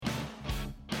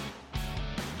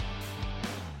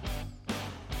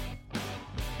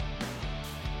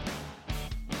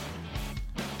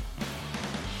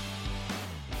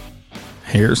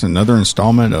Here's another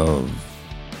installment of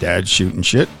Dad Shooting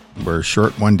Shit. We're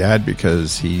short one dad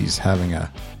because he's having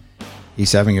a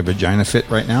vagina fit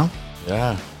right now.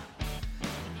 Yeah.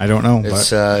 I don't know.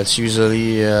 It's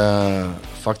usually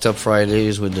fucked up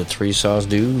Fridays with the 3 sauce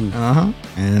dude.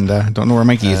 And don't know where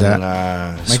Mikey's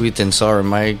at. Sweet and sour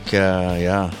Mike.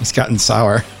 Yeah. He's gotten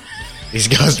sour. He's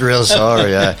got real sour.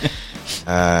 Yeah.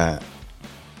 I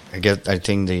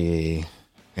think the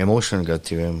emotion got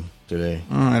to him today.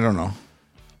 I don't know.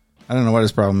 I don't know what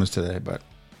his problem is today, but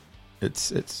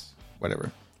it's whatever.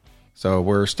 So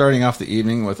we're starting off the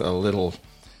evening with a little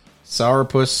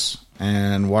sourpuss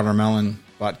and watermelon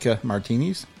vodka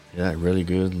martinis. Yeah, really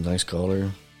good. Nice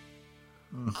color.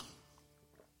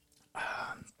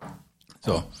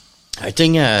 So I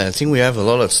think we have a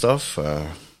lot of stuff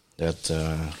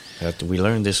that we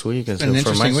learned this week. It's been an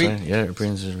interesting week. Yeah, it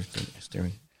brings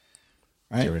everything.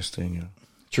 Right. Interesting. Yeah.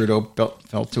 Trudeau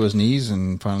fell to his knees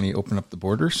and finally opened up the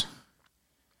borders.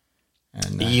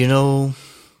 And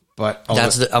but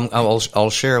that's I'll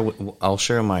share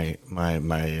my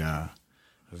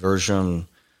version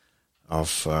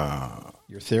of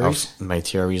your theories, of my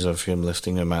theories of him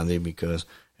lifting the mandate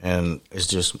and it's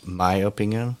just my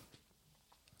opinion.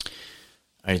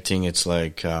 I think it's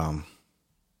like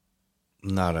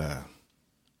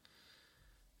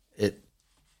it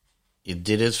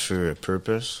did it for a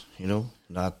purpose,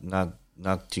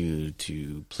 not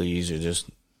to please or just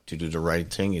to do the right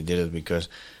thing. It did it because,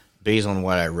 based on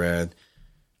what I read,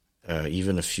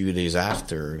 even a few days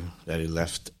after that he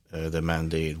left the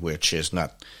mandate, which is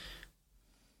not,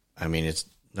 it's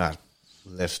not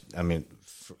left.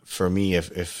 For me,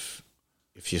 if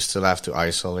you still have to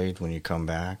isolate when you come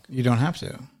back, you don't have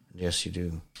to. Yes, you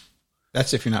do.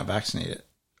 That's if you're not vaccinated,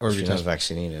 or if you're not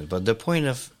vaccinated. But the point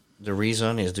of the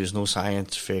reason is there's no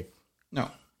scientific.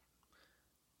 No.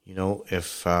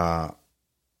 If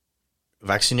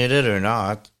vaccinated or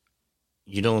not,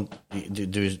 you don't.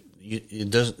 It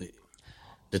does.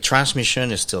 The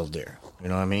transmission is still there. You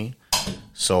know what I mean?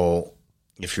 So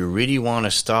if you really want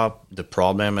to stop the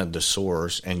problem at the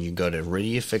source, and you got a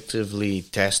really effectively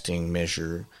testing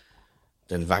measure,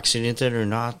 then vaccinated or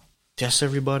not, test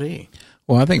everybody.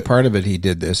 Well, I think part of it he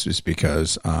did this is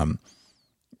because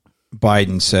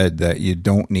Biden said that you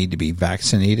don't need to be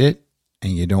vaccinated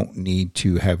and you don't need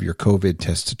to have your COVID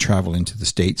test to travel into the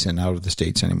States and out of the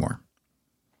States anymore.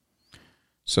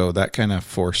 So that kind of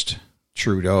forced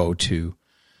Trudeau to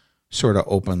sort of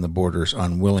open the borders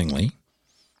unwillingly.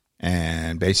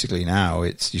 And basically now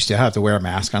you still have to wear a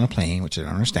mask on a plane, which I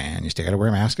don't understand. You still got to wear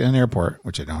a mask in an airport,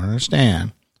 which I don't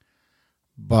understand.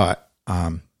 But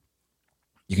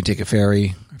you can take a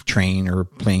ferry, a train, or a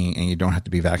plane, and you don't have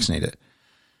to be vaccinated.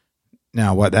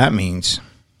 Now, what that means,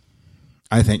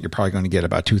 I think you're probably going to get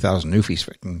about 2,000 newfies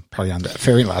probably on that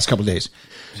ferry in the last couple of days,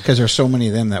 because there's so many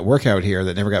of them that work out here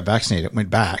that never got vaccinated, went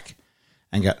back,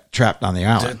 and got trapped on the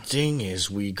island. The thing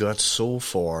is, we got so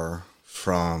far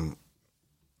from,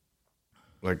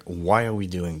 why are we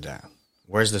doing that?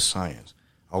 Where's the science?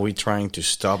 Are we trying to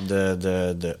stop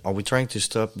Are we trying to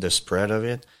stop the spread of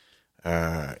it?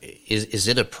 Is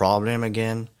it a problem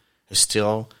again?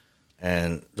 Still,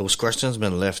 and those questions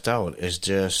been left out.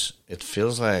 It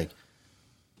feels like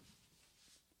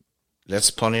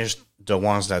let's punish the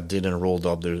ones that didn't rolled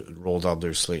up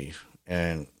their sleeve.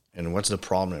 And what's the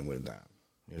problem with that?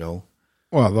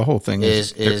 Well, the whole thing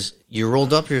is you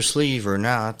rolled up your sleeve or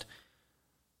not?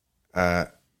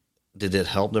 Did it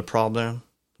help the problem?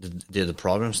 Did the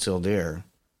problem still there?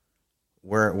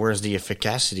 Where's the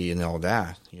efficacy in all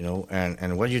that,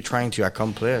 and what you're trying to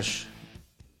accomplish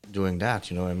doing that,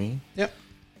 you know what I mean? Yep.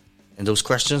 And those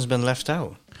questions been left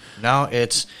out. Now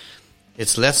it's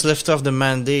let's lift off the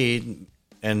mandate,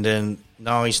 and then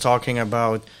now he's talking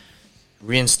about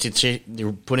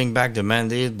putting back the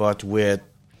mandate, but with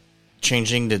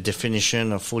changing the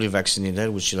definition of fully vaccinated,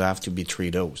 which will have to be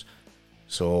 3 doses.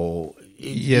 So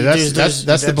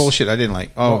that's the bullshit I didn't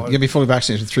like. Oh, you can be fully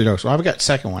vaccinated with 3 doses. Well, I've got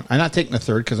second one. I'm not taking the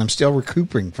third because I'm still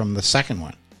recuperating from the second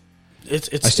one. I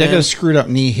still got a screwed up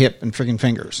knee, hip, and freaking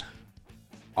fingers.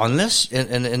 Unless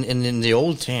in the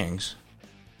old things,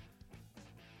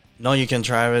 no, you can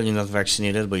travel. You're not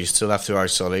vaccinated, but you still have to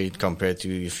isolate. Compared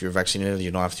to if you're vaccinated, you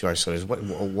don't have to isolate.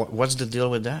 What's the deal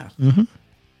with that? Mm-hmm.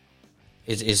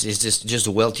 Is this just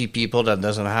wealthy people that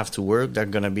doesn't have to work that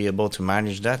are going to be able to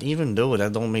manage that? Even though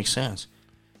that don't make sense.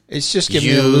 It's just giving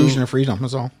you an illusion of freedom.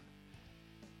 That's all.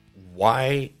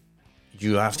 Why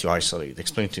you have to isolate?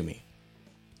 Explain to me.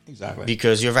 Exactly.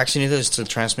 Because you're vaccinated, it's still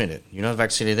transmitted. You're not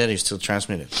vaccinated, it's still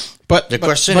transmitted. But the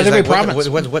question is,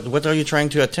 what are you trying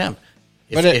to attempt?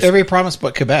 Every province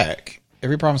but Quebec,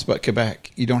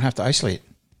 you don't have to isolate.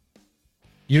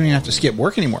 You don't even have to skip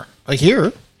work anymore. Like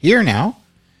here now,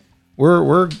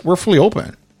 we're fully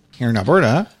open here in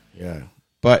Alberta. Yeah.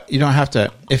 But you don't have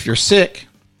to, if you're sick,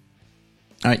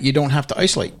 you don't have to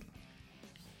isolate.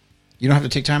 You don't have to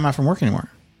take time off from work anymore.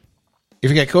 If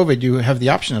you get COVID, you have the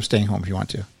option of staying home if you want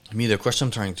to. I mean, the question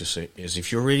I'm trying to say is,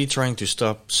 if you're really trying to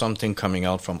stop something coming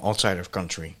out from outside of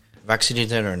country,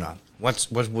 vaccinated or not, what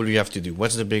would you have to do?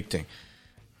 What's the big thing?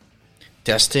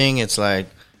 Testing, it's like,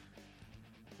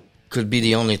 could be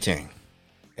the only thing.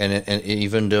 And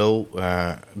even though,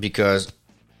 because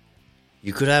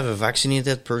you could have a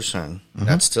vaccinated person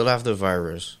that still have the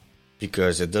virus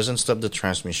because it doesn't stop the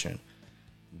transmission.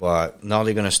 But now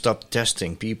they're going to stop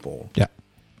testing people. Yeah.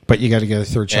 But you got to get a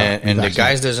third shot. And the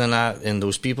guys doesn't have, and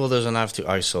those people doesn't have to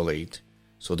isolate.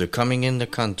 So they're coming in the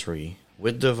country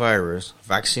with the virus,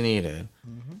 vaccinated.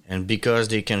 And because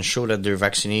they can show that they're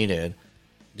vaccinated,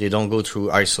 they don't go through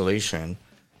isolation.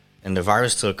 And the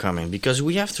virus still coming. Because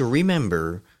we have to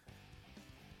remember,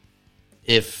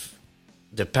 if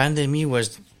the pandemic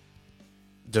was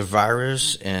the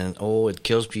virus and, it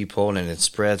kills people and it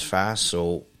spreads fast.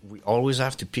 So we always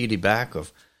have to piggyback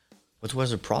of what was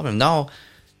the problem. Now,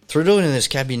 Trudeau in his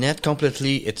cabinet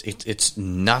completely, it's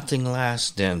nothing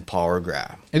less than power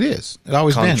grab. It is. It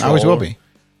always been. Always will be.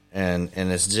 And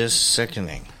it's just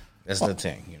sickening. That's the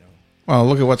thing, you know. Well,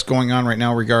 look at what's going on right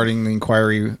now regarding the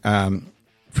inquiry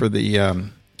for the.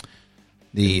 And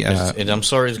I'm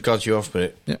sorry to cut you off,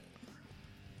 but yeah.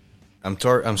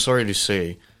 I'm sorry to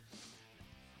say,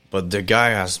 but the guy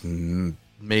has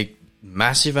made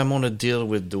massive amount of deal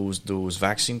with those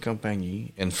vaccine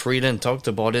company, and Freedom talked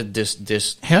about it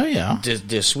this hell yeah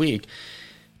this week.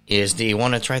 Is they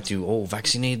want to try to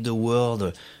vaccinate the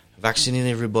world, vaccinate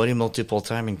everybody multiple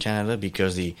times in Canada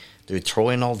because they're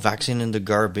throwing all vaccine in the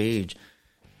garbage.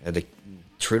 The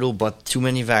Trudeau bought too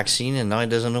many vaccine and now he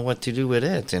doesn't know what to do with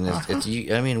it. And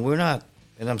I mean, we're not.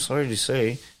 And I'm sorry to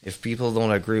say if people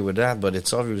don't agree with that, but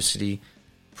it's obviously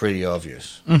pretty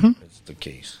obvious. It's the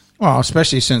case. Well,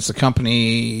 especially since the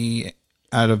company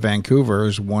out of Vancouver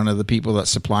is one of the people that's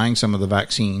supplying some of the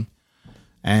vaccine,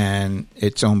 and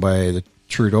it's owned by the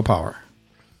Trudeau power.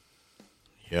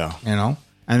 Yeah. You know?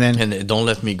 And don't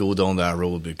let me go down that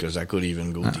road because I could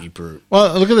even go deeper.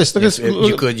 Well, look at this.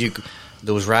 You could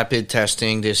those rapid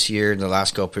testing this year, in the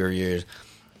last couple of years,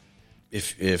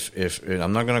 if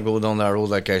I'm not going to go down that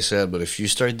road like I said, but if you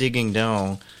start digging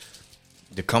down,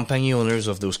 the company owners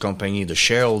of those companies, the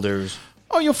shareholders,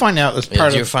 you'll find out as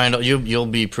part of. You'll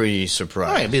be pretty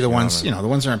surprised. It'd be the ones, the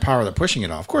ones that are in power that are pushing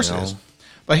it off. Of course it is.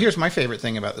 But here's my favorite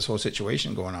thing about this whole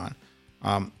situation going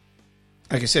on.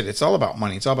 Like I said, it's all about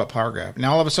money. It's all about power grab.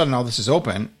 Now all of a sudden, all this is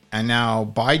open, and now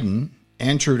Biden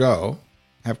and Trudeau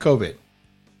have COVID.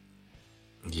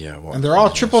 Yeah, well, and they're all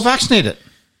triple vaccinated.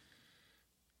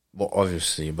 Well,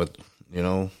 obviously, but you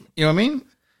know what I mean.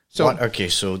 So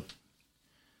so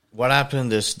what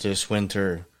happened this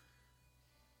winter?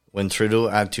 When Trudeau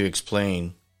had to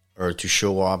explain or to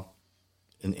show up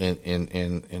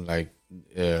in like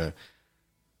the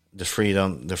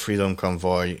freedom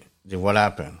convoy, what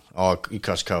happened? He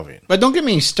caught COVID. But don't get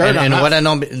me started on that. What I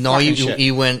know, no,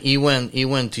 he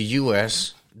went to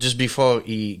US just before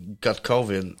he got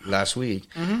COVID last week.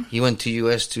 He went to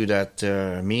US to that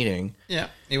meeting. Yeah,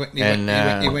 he went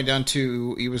down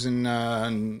to. He was in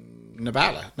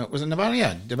Nevada. No, was it Nevada?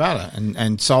 Yeah, Nevada,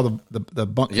 and saw the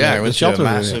bunk. Yeah, it was shelter a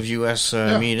massive U.S.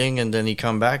 meeting, and then he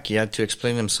come back. He had to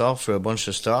explain himself for a bunch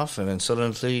of stuff, and then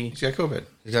suddenly he's got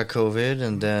COVID.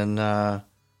 And then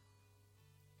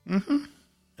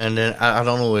and then I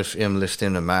don't know if him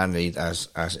lifting a mandate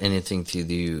has anything to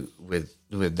do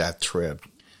with that trip,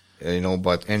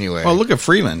 But anyway, well, look at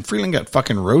Freeland. Freeland got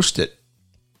fucking roasted.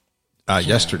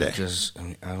 Yesterday.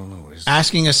 I don't know.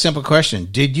 Asking a simple question.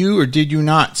 Did you or did you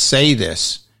not say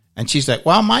this? And she's like,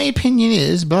 well, my opinion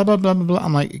is blah, blah, blah, blah, blah.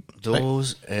 I'm like,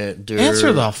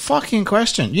 answer the fucking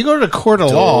question. You go to the court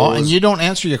of law and you don't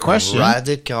answer your question.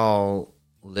 Radical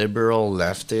liberal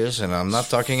leftists, and I'm not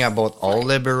talking about all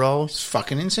liberals. It's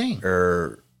fucking insane.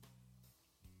 Or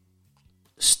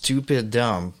stupid,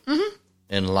 dumb,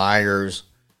 and liars.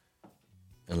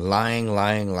 And lying,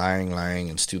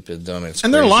 and stupid, dumb. It's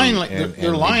and crazy. They're lying like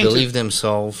they're lying. They believe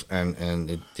themselves,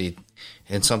 and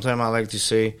sometimes I like to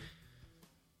say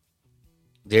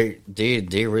they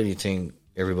really think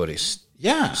everybody's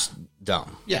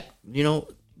dumb. Yeah,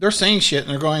 they're saying shit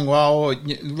and they're going, well,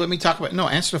 let me talk about. No,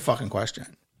 answer the fucking question.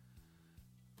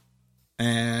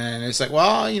 And it's like,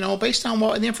 well, based on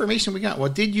what the information we got, well,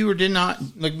 did you or did not?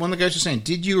 Like one of the guys was saying,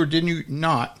 did you or did you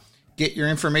not get your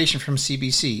information from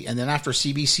CBC? And then after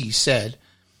CBC said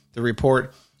the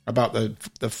report about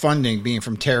the funding being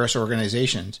from terrorist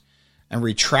organizations and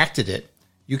retracted it,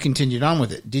 You continued on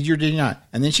with it. Did you or did you not?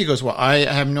 And then she goes, well, I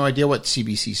have no idea what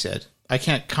CBC said. I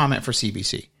can't comment for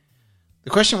CBC. The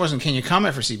question wasn't, can you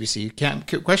comment for CBC?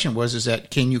 The question was, is that,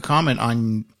 can you comment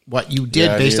on what you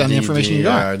did based on the information you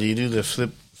got? Do you do the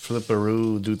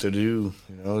flipperoo, do-to-do?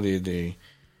 You know,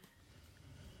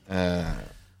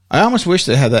 I almost wish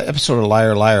they had that episode of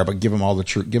Liar Liar, but give him all the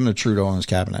truth. Give him the Trudeau in his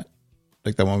cabinet.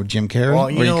 Like that one with Jim Carrey,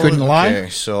 where he couldn't lie. Okay,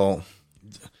 so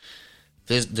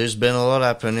there's been a lot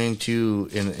happening too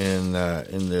in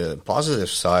the positive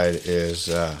side is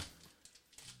the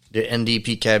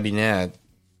NDP cabinet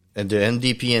and the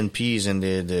NDP MPs and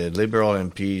the Liberal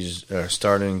MPs are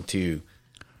starting to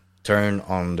turn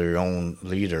on their own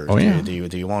leaders. Oh, yeah.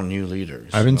 They want new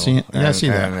leaders. I haven't seen it. Yeah, I see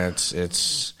that. And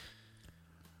it's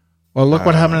well, look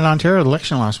what happened in Ontario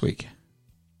election last week.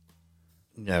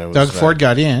 Yeah, Doug Ford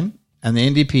got in, and the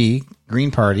NDP,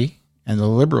 Green Party, and the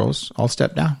Liberals all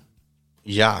stepped down.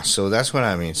 Yeah, so that's what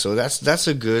I mean. So that's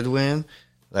a good win.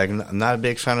 Like, I'm not a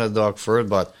big fan of Doug Ford,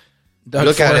 but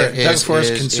look at it. Doug Ford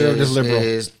is conservative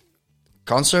liberal.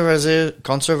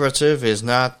 Conservative is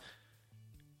not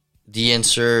the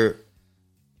answer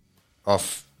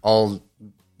of all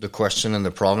the question and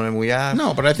the problem we have.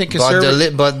 No, but I think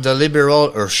but the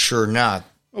liberal are sure not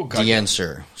the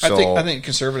answer. So, I think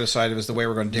conservative side of it is the way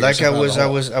we're going to dig. Like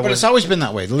but it's always been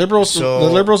that way. The liberals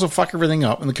will fuck everything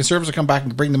up, and the conservatives will come back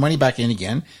and bring the money back in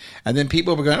again, and then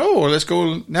people will be going, "Oh, let's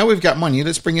go now. We've got money.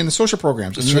 Let's bring in the social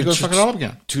programs." And then they go fuck it all up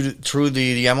again. Through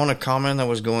the amount of comment that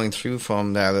was going through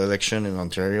from that election in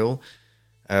Ontario,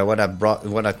 what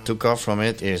I took off from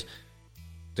it is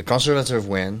the conservative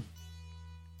win.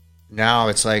 Now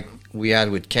it's like we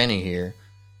had with Kenny here.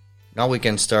 Now we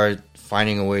can start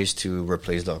finding ways to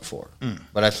replace Doug Ford.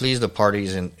 But at least the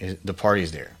party's there. You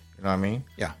know what I mean?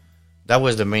 Yeah. That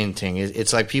was the main thing.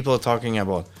 It's like people talking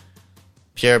about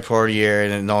Pierre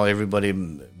Poilievre and now everybody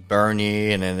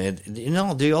Bernie and then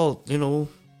they all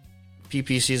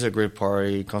PPC is a great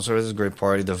party, Conservatives is a great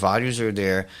party. The values are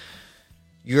there.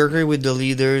 You agree with the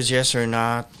leaders, yes or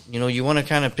not? You want to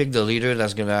kind of pick the leader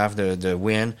that's going to have the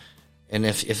win. And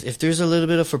if there's a little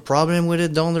bit of a problem with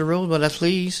it down the road, but at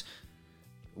least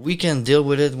we can deal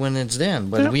with it when it's done.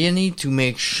 But we need to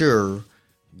make sure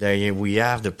that we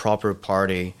have the proper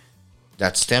party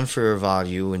that stands for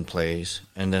value in place,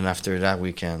 and then after that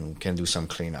we can do some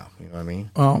cleanup. You know what I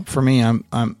mean? Well, for me,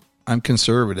 I'm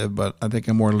conservative, but I think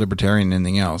I'm more libertarian than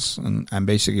anything else. And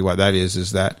basically what that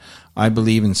is that I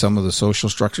believe in some of the social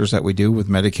structures that we do with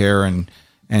Medicare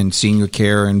and senior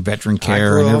care and veteran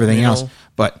care and everything else.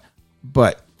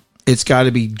 But it's got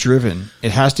to be driven.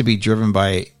 It has to be driven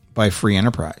by free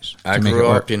enterprise. I grew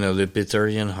up in a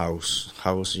libertarian house.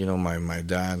 My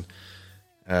dad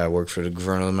worked for the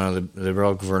government, the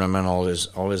liberal government all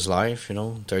his life.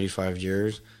 35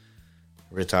 years,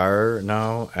 retired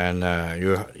now, and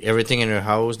everything in the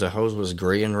house was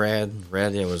gray and red.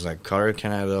 It was like Color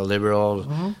Canada,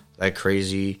 liberal, like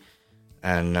crazy,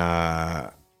 and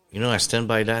I stand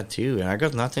by that too. And I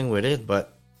got nothing with it,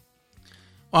 but.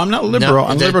 Well, I'm not liberal.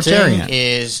 I'm libertarian.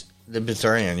 Is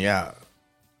libertarian, yeah.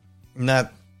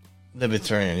 Not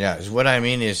libertarian, yeah. What I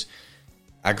mean is,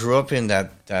 I grew up in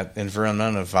that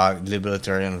environment of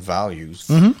libertarian values,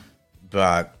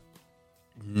 but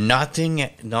nothing.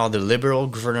 Now the liberal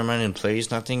government in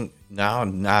place, nothing now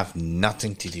have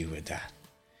nothing to do with that.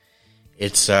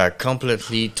 It's a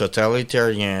completely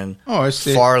totalitarian,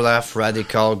 far left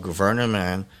radical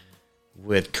government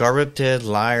with corrupted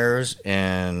liars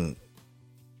and.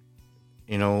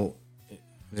 Well,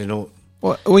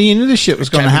 you knew this shit was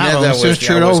going to happen. That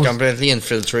was completely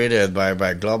infiltrated by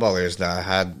globalists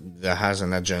that has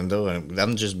an agenda, and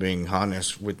I'm just being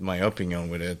honest with my opinion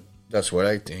with it. That's what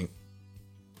I think.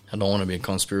 I don't want to be a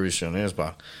conspirationist,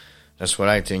 but that's what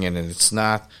I think, and it's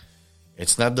not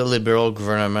the liberal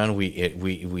government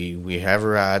we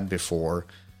ever had before.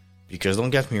 Because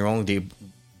don't get me wrong, we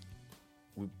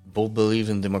both believe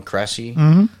in democracy,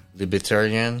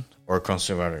 libertarian. Or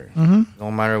conservative,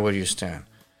 no matter where you stand.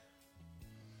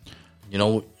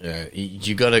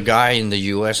 You got a guy in the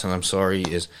U.S. and I'm sorry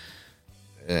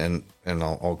and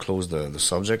I'll close the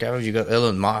subject out. You got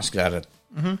Elon Musk that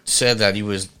said that he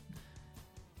was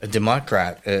a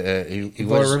Democrat. He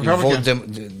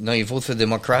voted for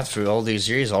Democrat for all these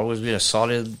years. He's always been a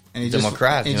solid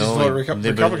Democrat. He just voted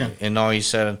Republican. And now he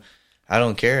said, I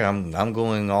don't care. I'm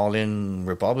going all in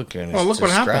Republican. Well, look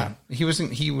what happened. He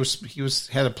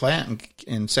had a plant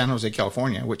in San Jose,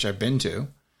 California, which I've been to,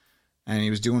 and he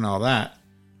was doing all that.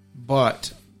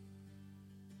 But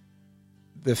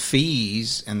the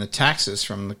fees and the taxes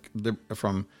from the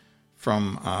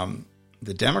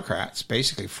Democrats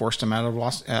basically forced him out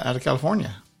of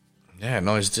California. Yeah,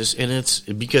 no, it's just, and it's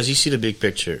because you see the big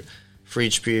picture: free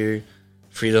speech,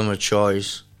 freedom of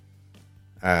choice,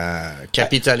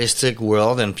 capitalistic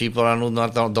world, and people I know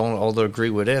don't all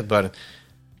agree with it. But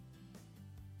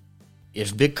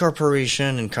if big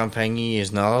corporation and company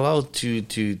is not allowed to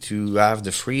have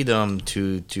the freedom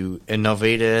to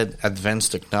innovate it, advance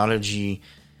technology,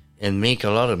 and make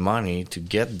a lot of money to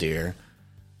get there,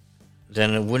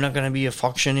 then we're not going to be a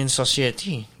functioning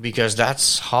society, because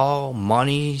that's how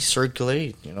money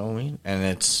circulate. You know what I mean? And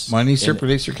it's money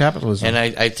circulates through capitalism. And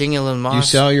I think Elon Musk, you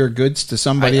sell your goods to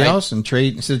somebody else and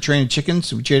trade. Instead of trading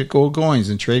chickens, we traded gold coins,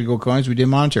 and traded gold coins, we did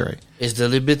monetary. Is the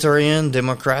Libertarian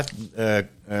Democrat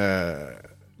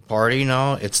party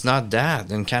now? It's not that.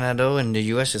 In Canada and the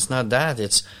US, it's not that.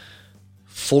 It's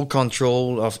full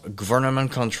control of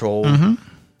government control.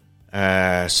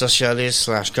 Socialist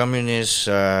 / communist.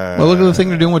 Well, look at the thing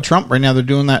they're doing with Trump right now. They're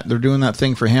doing that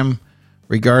thing for him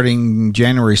regarding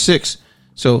January 6th.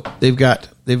 So they've got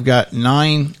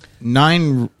nine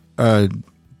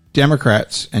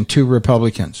Democrats and 2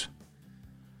 Republicans.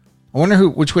 I wonder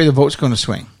which way the vote's going to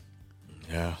swing.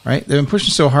 Yeah. Right? They've been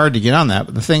pushing so hard to get on that.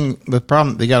 But the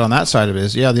problem they got on that side of it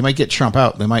is, they might get Trump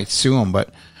out. They might sue him,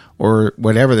 or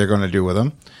whatever they're going to do with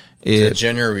him.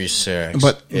 January 6th.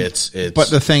 But it's but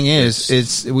the thing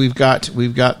is, we've got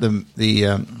the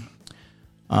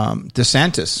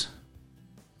DeSantis.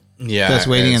 Yeah, that's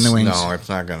waiting in the wings. No, it's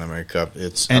not going to make up.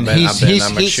 He's going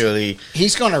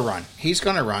to run. He's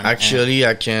going to run. Actually,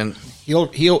 I can.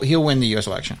 He'll win the U.S.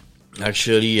 election.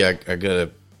 Actually, I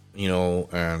gotta,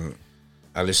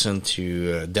 I listen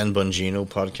to Dan Bongino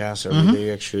podcast every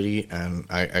day. Actually, and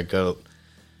I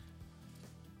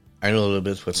know a little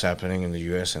bit what's happening in the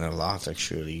U.S. and a lot,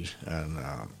 actually. And,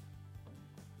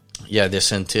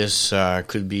 DeSantis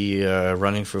could be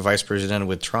running for vice president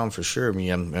with Trump for sure. I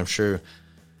mean, I'm sure.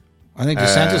 I think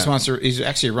DeSantis he's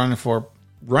actually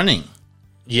running.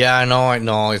 Yeah, I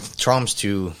know. Trump's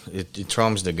too.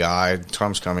 Trump's the guy.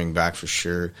 Trump's coming back for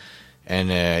sure.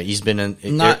 And he's been in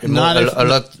not a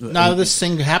lot. None of this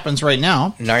thing happens right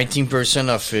now. 19%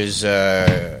 of his.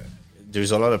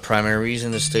 There's a lot of primaries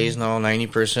in the States now.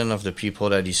 90% of the people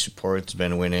that he supports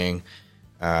been winning.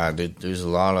 There's a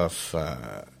lot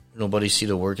of nobody see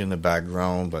the work in the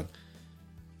background, but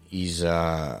he's.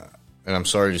 And I'm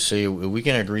sorry to say, we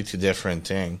can agree to different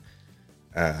things.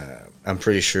 I'm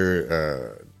pretty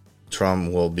sure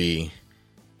Trump will be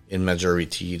in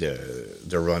majority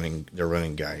the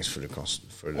running guys for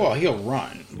the. Well, he'll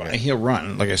run, but he'll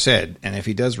run, like I said, and if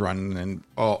he does run, then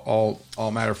all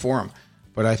matter for him.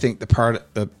 But I think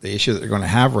the issue that they're going to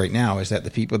have right now is that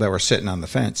the people that were sitting on the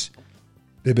fence,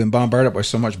 they've been bombarded by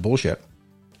so much bullshit.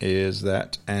 Is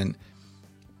that, and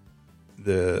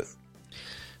the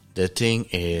thing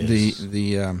is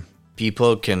the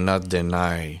people cannot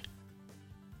deny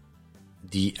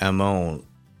the amount.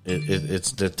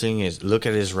 It's the thing is, look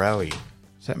at his rally.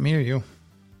 Is that me or you?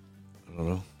 I don't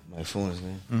know. My phone is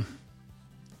there.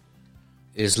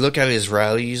 Is look at his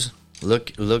rallies.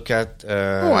 Look at.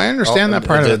 I understand that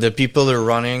part of it. The people that are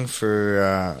running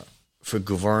for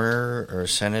governor or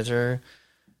senator.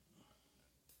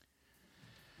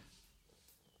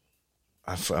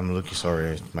 I'm looking.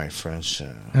 Sorry, my French.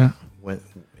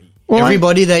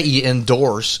 Everybody that you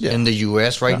endorse in the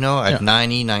U.S. right now at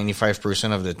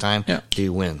 95% of the time, they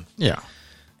win. Yeah.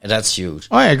 And that's huge.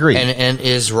 I agree. And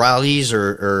his rallies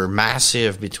are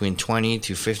massive, between 20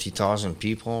 to 50,000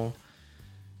 people.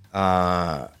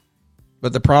 But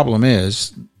the problem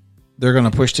is, they're going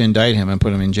to push to indict him and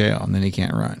put him in jail, and then he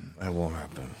can't run. That won't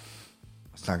happen.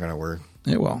 It's not going to work.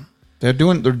 It will. They're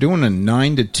doing a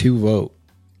 9-2 vote.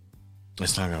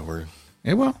 It's not going to work.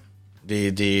 It will.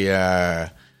 They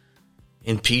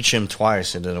impeach him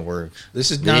twice. It didn't work.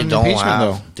 This is not an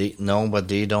impeachment, though. But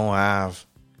they don't have.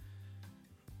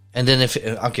 And then if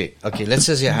let's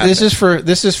say it happened. This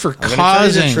is for causing. Tell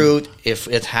you the truth. If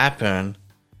it happened,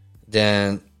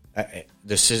 then.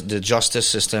 The justice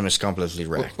system is completely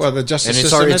wrecked. Well, the justice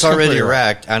system is already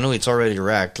wrecked. I know it's already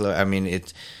wrecked. I mean,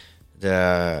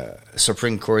 the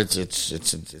Supreme Court,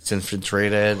 it's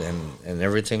infiltrated and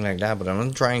everything like that. But what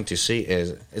I'm trying to say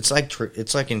is, it's like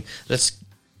let's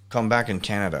come back in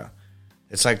Canada.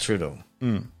 It's like Trudeau.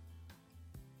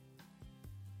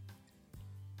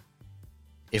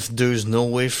 If there's no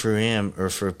way for him or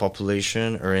for a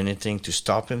population or anything to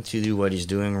stop him to do what he's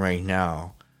doing right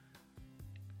now,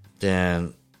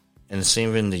 then, and the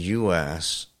same in the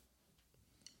U.S.,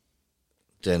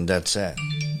 then that's it.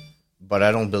 But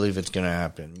I don't believe it's going to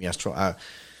happen. Yes,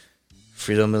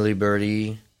 freedom and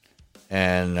liberty.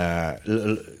 And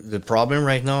the problem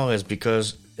right now is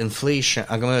because inflation,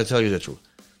 I'm going to tell you the truth.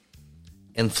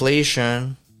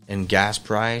 Inflation and gas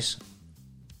price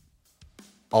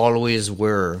always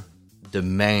were the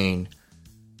main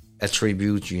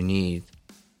attribute you need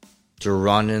to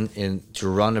run to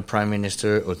run a prime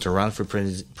minister or to run for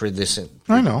presidency.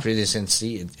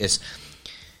 It's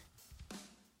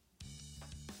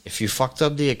if you fucked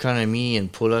up the economy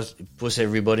and push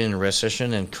everybody in a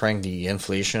recession and crank the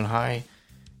inflation high,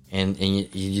 and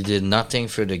you did nothing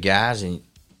for the gas and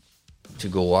to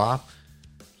go up,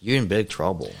 you're in big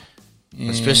trouble.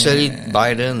 Yeah. Especially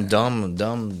Biden,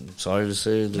 dumb. Sorry to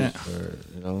say that,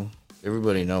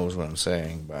 everybody knows what I'm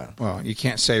saying. But well, you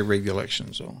can't say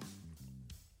regulations, though.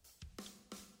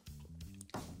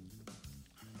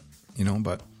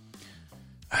 But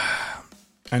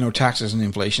I know taxes and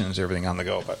inflation is everything on the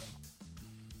go, but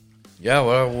yeah,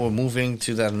 well, we're moving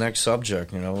to that next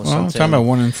subject. Well, I'm talking about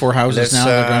 1 in 4 houses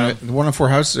now. 1 in 4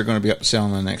 houses are going to be up for sale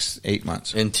in the next 8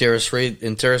 months. Interest rate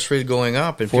going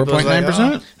up, and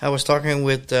 4.9%. I was talking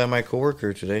with my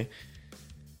coworker today,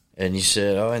 and he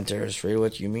said, "Oh, interest rate?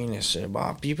 What do you mean?" I said,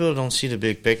 "Well, people don't see the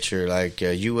big picture. Like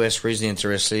U.S. raised the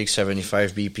interest rate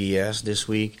 75 BPS this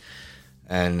week."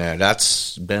 And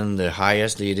that's been the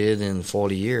highest they did in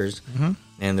 40 years. Mm-hmm.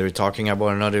 And they're talking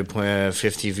about another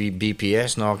 50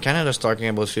 BPS. Now, Canada's talking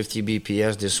about 50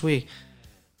 BPS this week.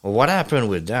 Well, what happened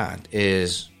with that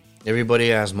is everybody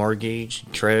has mortgage,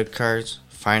 credit cards,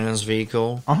 finance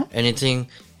vehicle, anything.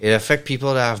 It affects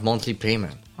people that have monthly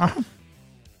payment.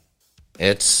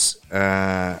 It's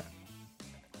the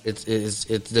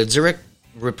direct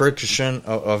repercussion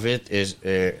of it is...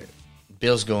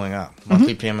 bills going up,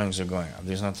 monthly payments are going up.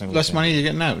 There's nothing less money you're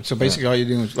getting out. So basically, all you're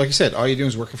doing is, like I said, all you're doing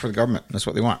is working for the government. That's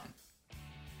what they want.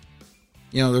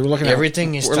 They're looking at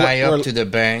everything is tied up to the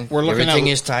bank. Everything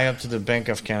is tied up to the Bank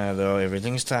of Canada.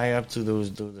 Everything is tied up to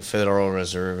the Federal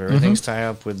Reserve. Everything's tied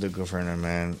up with the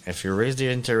government. If you raise the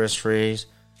interest rates,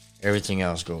 everything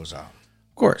else goes up.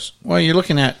 Of course. Well, you're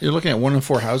looking at 1 in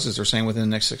 4 houses. They're saying within the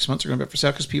next 6 months are going to be up for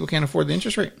sale because people can't afford the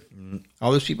interest rate.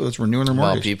 All those people that's renewing their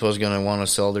mortgage. Well, people's going to want to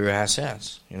sell their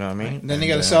assets. You know what I mean? Right. Then they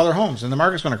got to sell their homes, and the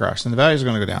market's going to crash, and the values are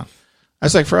going to go down.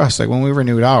 That's like for us, like when we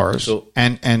renewed ours,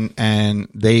 and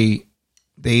they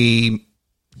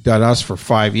got us for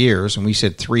 5 years, and we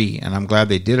said 3, and I'm glad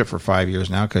they did it for 5 years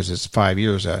now because it's 5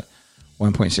 years at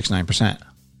 1.69%.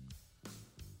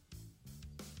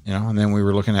 And then we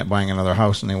were looking at buying another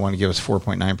house, and they want to give us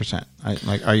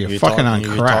 4.9%. Are you fucking on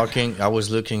crack? I was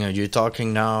looking at you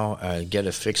talking now. Get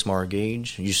a fixed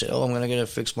mortgage. You say, "Oh, I'm going to get a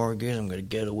fixed mortgage. I'm going to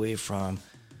get away from.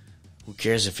 Who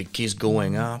cares if it keeps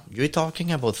going up?" You're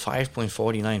talking about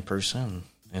 5.49%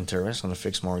 interest on a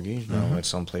fixed mortgage. At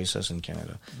some places in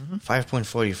Canada,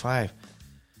 5.45,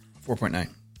 4.9.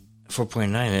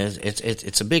 4.9.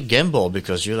 It's a big gamble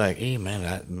because you're like, hey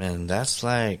man, that's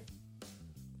like.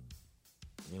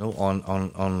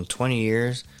 On 20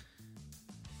 years,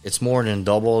 it's more than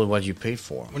double what you paid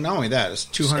for. Well, not only that, it's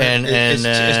 $200. It's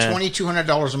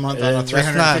 $2,200 a month on a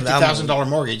 $350,000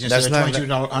 mortgage instead of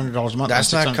 $2,200 a month.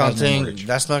 That's not counting.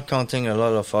 That's not counting a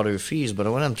lot of other fees. But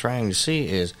what I'm trying to say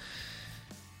is,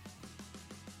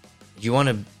 you want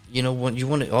to, what you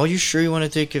want to. Are you sure you want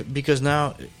to take it? Because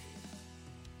now,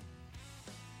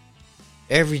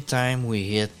 last time we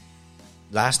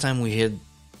hit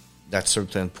that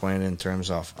certain point in terms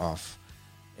of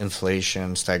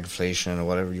inflation, stagflation, or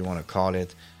whatever you want to call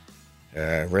it,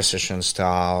 recession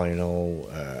style,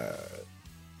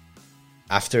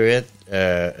 after it,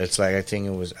 it's like, I think it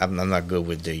was, I'm not good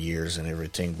with the years and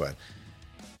everything, but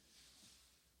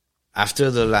after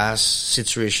the last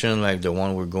situation, like the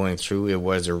one we're going through, it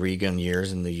was the Reagan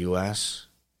years in the U.S.,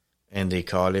 and they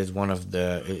call it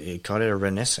a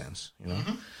renaissance,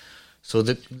 So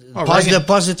the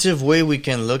positive way we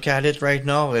can look at it right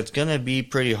now, it's gonna be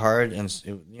pretty hard, and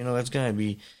it's gonna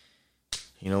be,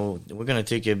 we're gonna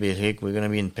take a big hit. We're gonna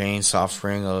be in pain,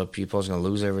 suffering. A lot of people's gonna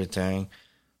lose everything,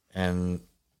 and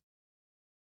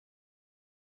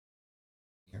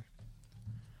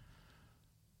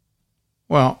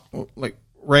well, like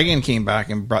Reagan came back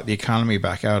and brought the economy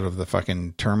back out of the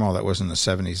fucking turmoil that was in the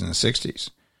 70s and the 60s.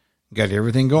 Got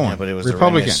everything going. Yeah, but it was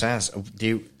Republican.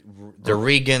 The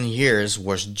Reagan years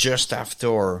was just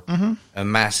after a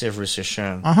massive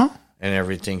recession and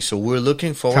everything. So we're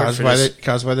looking forward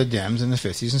caused by the Dems in the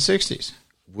 50s and 60s.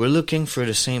 We're looking for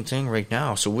the same thing right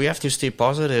now. So we have to stay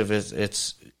positive.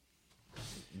 It's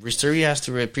history has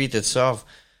to repeat itself.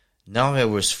 No, it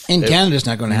was in Canada. It's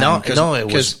not going to happen.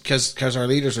 Because our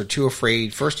leaders are too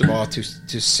afraid. First of all,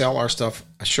 to sell our stuff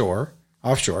offshore.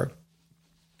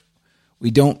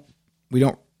 We don't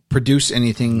produce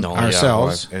anything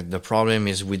ourselves. Yeah, the problem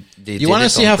is you want to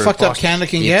see how fucked up Canada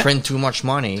can get? They print too much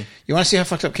money. You want to see how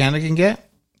fucked up Canada can get?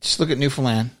 Just look at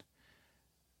Newfoundland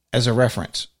as a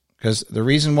reference. Because the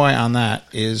reason why on that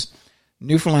is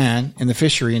Newfoundland in the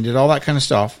fishery and did all that kind of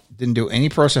stuff. Didn't do any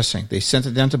processing. They sent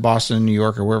it down to Boston and New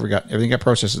York or wherever everything got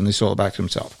processed and they sold it back to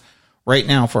themselves. Right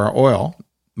now for our oil,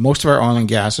 most of our oil and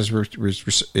gas is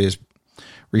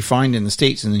refined in the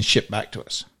States and then shipped back to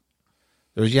us.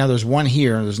 There's one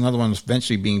here. There's another one that's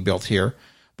eventually being built here,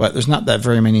 but there's not that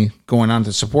very many going on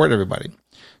to support everybody.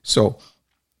 So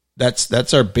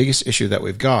that's our biggest issue that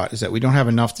we've got is that we don't have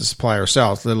enough to supply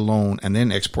ourselves, let alone and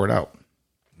then export out.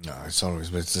 No, it's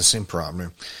the same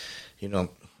problem.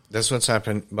 That's what's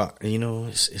happened. But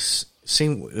it's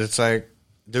same. It's like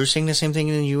they're saying the same thing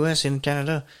in the U.S. and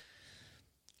Canada.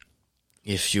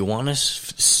 If you want to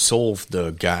solve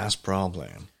the gas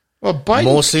problem, well, Biden,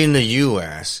 mostly in the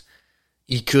U.S.,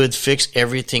 he could fix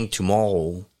everything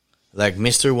tomorrow. Like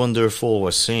Mr. Wonderful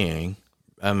was saying,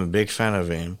 I'm a big fan of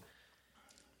him.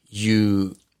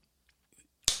 You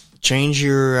change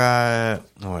your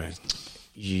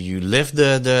you lift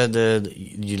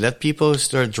you let people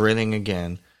start drilling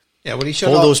again. Yeah, what he shut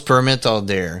all those permits out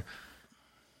there,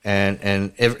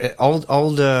 and all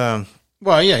the.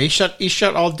 Well, yeah, he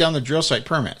shut all down the drill site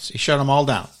permits. He shut them all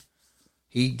down.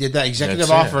 He did that executive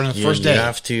offer on the first day. You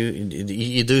have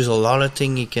to. There's a lot of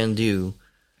things he can do,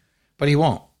 but he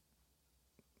won't,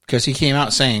 because he came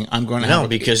out saying, "I'm going to." No,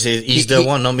 because he's the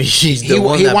one. No, he's the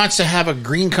one. He wants to have a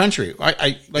green country.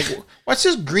 I like. What's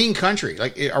this green country?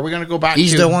 Like, are we going to go back?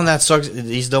 He's the one that sucks.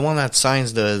 He's the one that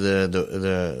signs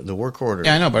the work order.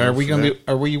 Yeah, I know, but are we going to?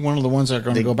 Are we one of the ones that are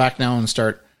going to go back now and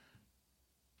start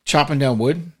chopping down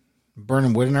wood,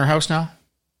 burning wood in our house now?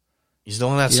 He's the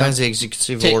one that signs the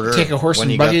executive order. Take a horse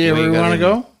and buggy wherever we want to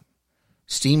go.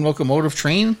 Steam locomotive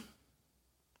train.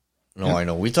 No, yeah. I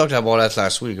know. We talked about that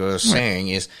last week. What I was saying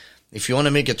is, if you want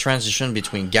to make a transition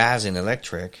between gas and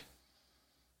electric,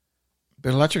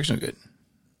 but electric's no good.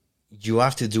 You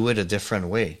have to do it a different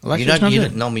way.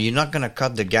 You're not going to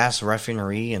cut the gas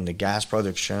refinery and the gas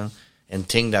production and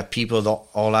think that people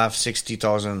all have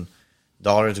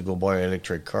 $60,000 to go buy an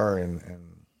electric car. And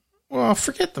well,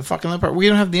 forget the fucking part. We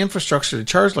don't have the infrastructure to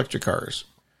charge electric cars.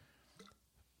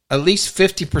 At least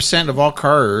 50% of all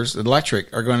cars,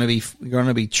 electric, are going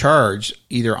to be charged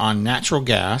either on natural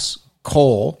gas,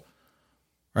 coal,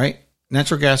 right?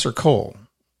 Natural gas or coal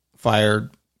fired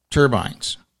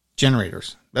turbines,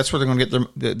 generators. That's where they're going to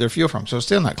get their fuel from. So it's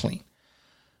still not clean.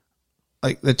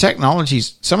 Like the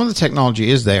technologies, some of the technology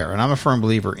is there, and I'm a firm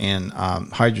believer in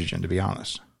hydrogen. To be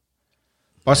honest,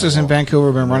 buses in Vancouver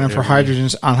have been running for hydrogen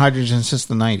since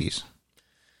the 90s.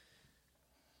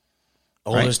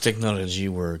 All this technology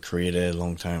were created a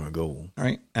long time ago,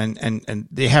 right? And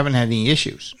they haven't had any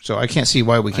issues. So I can't see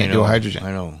why we can't do hydrogen.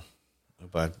 I know,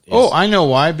 but I know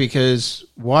why, because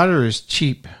water is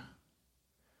cheap.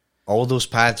 All those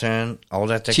patterns, all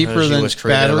that technology was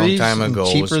created a long time ago.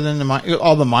 Cheaper than the mine.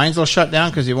 All the mines will shut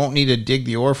down because you won't need to dig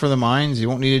the ore for the mines. You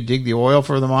won't need to dig the oil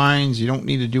for the mines. You don't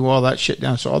need to do all that shit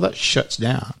down. So all that shuts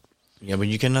down. Yeah, but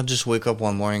you cannot just wake up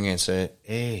one morning and say,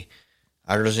 "Hey,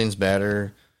 hydrogen's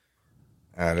better.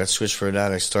 Let's switch for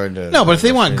that." No, but if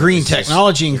they want green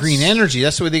technology and green energy,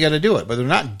 that's the way they got to do it. But they're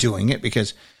not doing it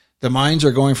because the mines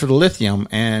are going for the lithium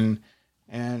and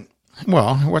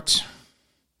well, what's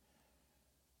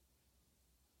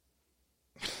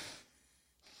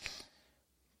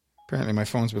apparently my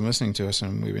phone's been listening to us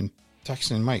and we've been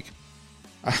texting Mike.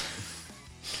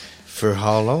 For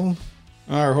how long?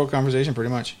 Our whole conversation, pretty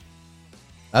much.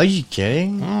 Are you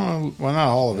kidding? Oh, well, not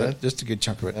all of it. Just a good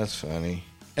chunk of it. That's funny.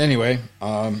 Anyway,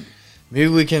 maybe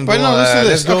we can. But no,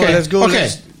 let's go. Let's go. Okay.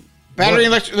 Battery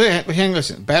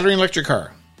electric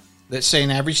car. Let's say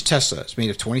an average Tesla is made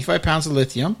of 25 pounds of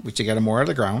lithium, which they got to more out of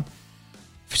the ground,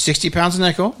 60 pounds of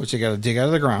nickel, which they got to dig out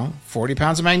of the ground, 40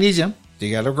 pounds of magnesium,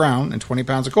 dig out of the ground, and 30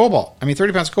 pounds of cobalt,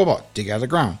 dig out of the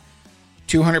ground,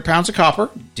 200 pounds of copper,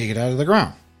 dig it out of the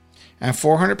ground, and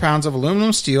 400 pounds of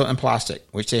aluminum, steel, and plastic,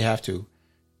 which they have to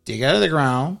dig out of the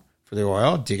ground for the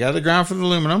oil, dig out of the ground for the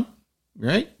aluminum,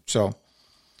 right? So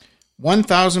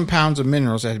 1,000 pounds of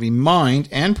minerals that have to be mined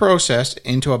and processed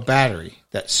into a battery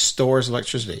that stores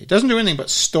electricity. It doesn't do anything but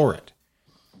store it,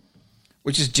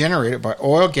 which is generated by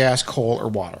oil, gas, coal, or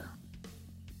water.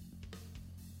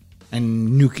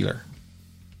 And nuclear,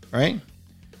 right?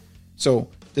 So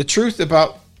the truth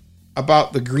about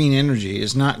the green energy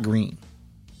is not green.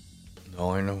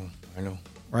 No, I know.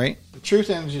 Right? The truth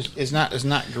is not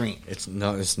green.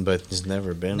 But it's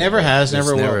never been. Never has,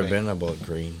 never will be. It's never been about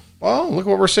green. Well, look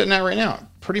what we're sitting at right now.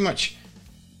 Pretty much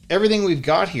everything we've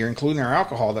got here, including our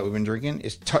alcohol that we've been drinking,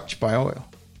 is touched by oil.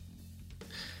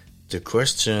 The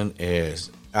question is,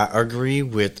 I agree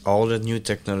with all the new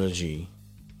technology,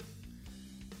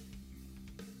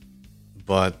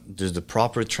 but there's the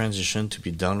proper transition to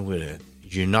be done with it.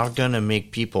 you're not going to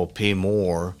make people pay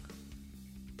more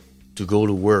to go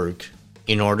to work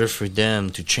in order for them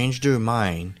to change their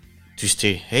mind to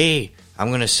stay, hey, I'm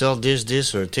going to sell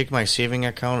this, or take my saving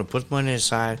account or put money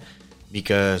aside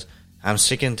because I'm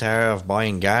sick and tired of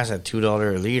buying gas at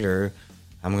 $2 a liter.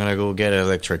 I'm going to go get an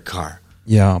electric car.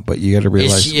 Yeah, but you got to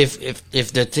realize...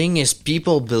 If the thing is,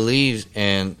 people believe,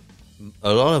 and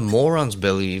a lot of morons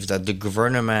believe, that the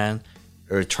government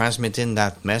are transmitting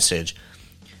that message.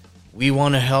 We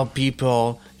want to help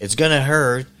people. It's going to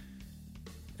hurt.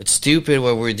 It's stupid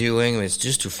what we're doing. It's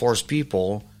just to force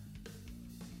people.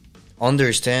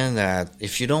 Understand that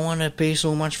if you don't want to pay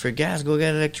so much for gas, go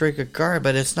get an electric car.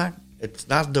 But it's not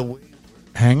the way.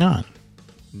 Hang on.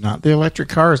 Not the electric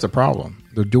car is the problem.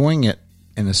 They're doing it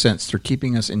in a sense. They're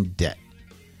keeping us in debt.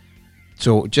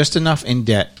 So just enough in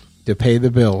debt to pay the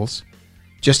bills.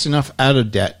 Just enough out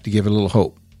of debt to give it a little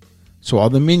hope. So all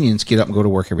the minions get up and go to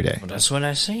work every day. Well, that's what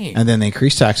I say. And then they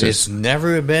increase taxes. It's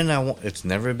never been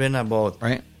about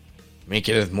right.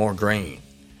 Making it more grain.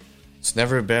 It's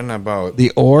never been about...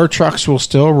 The ore trucks will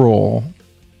still roll.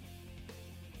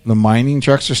 The mining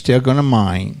trucks are still going to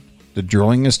mine. The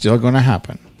drilling is still going to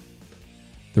happen.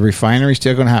 The refinery is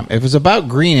still going to happen. If it's about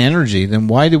green energy, then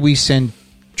why do we send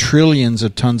trillions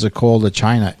of tons of coal to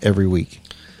China every week?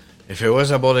 If it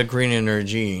was about a green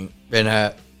energy, and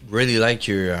I really like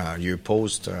your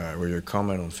post or your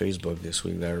comment on Facebook this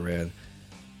week that I read.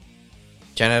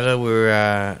 Canada,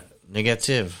 we're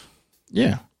negative.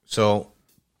 Yeah. So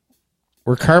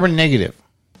we're carbon negative,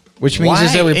 which means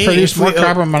is that we produce more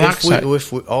carbon monoxide.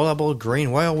 If we're all about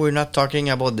green, why are we not talking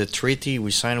about the treaty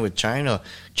we signed with China?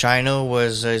 China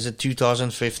was, is it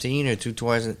 2015 or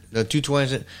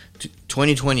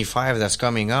 2025 that's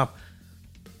coming up?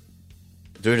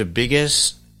 They're the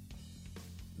biggest.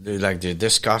 They're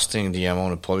disgusting the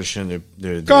amount of pollution.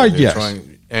 They're yes.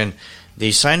 Trying, and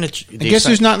they signed it. Guess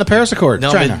who's not in the Paris Accord?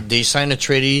 No, China. but they signed a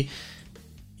treaty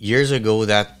years ago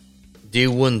that they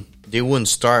wouldn't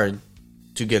start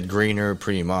to get greener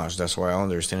pretty much. That's why I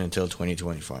understand until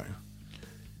 2025.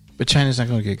 But China's not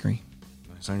going to get green.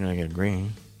 It's not going to get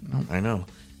green. No. I know.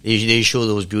 They show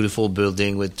those beautiful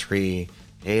buildings with tree.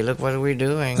 Hey, look what we're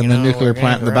doing. And the nuclear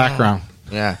plant in the background.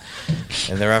 Yeah.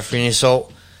 And they're finished.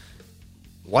 So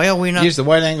why are we not... Use the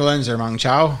wide angle lens there, Mang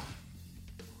Chao.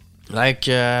 Why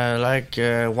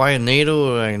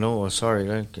NATO? I know.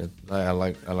 Sorry. I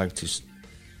like to... It's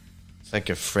like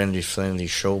a friendly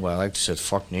show, but I like to say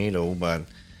fuck NATO, but...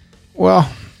 Well,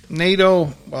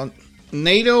 NATO...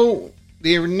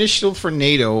 The initial for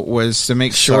NATO was to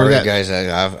make sure that... Sorry, guys, I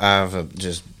have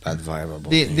just bad vibe about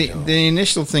NATO. The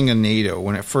initial thing of NATO,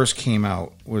 when it first came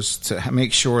out, was to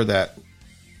make sure that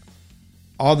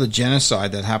all the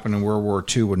genocide that happened in World War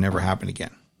II would never happen again.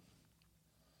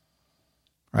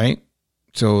 Right?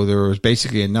 So there was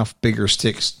basically enough bigger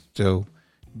sticks to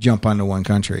jump onto one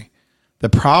country. The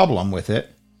problem with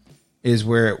it is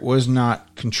where it was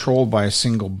not controlled by a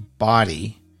single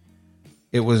body.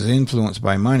 It was influenced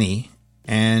by money,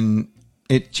 and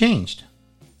it changed.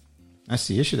 That's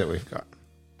the issue that we've got.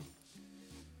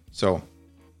 So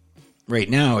right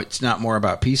now, it's not more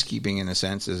about peacekeeping in a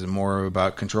sense, it's more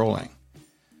about controlling.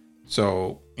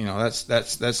 So,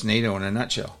 that's NATO in a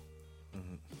nutshell.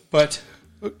 Mm-hmm. But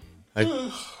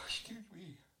excuse me.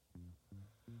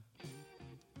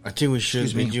 I think we should.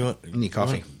 Excuse me. I need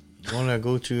coffee. You want to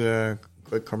go to a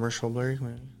quick commercial break?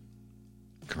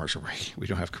 Commercial break. We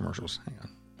don't have commercials. Hang on.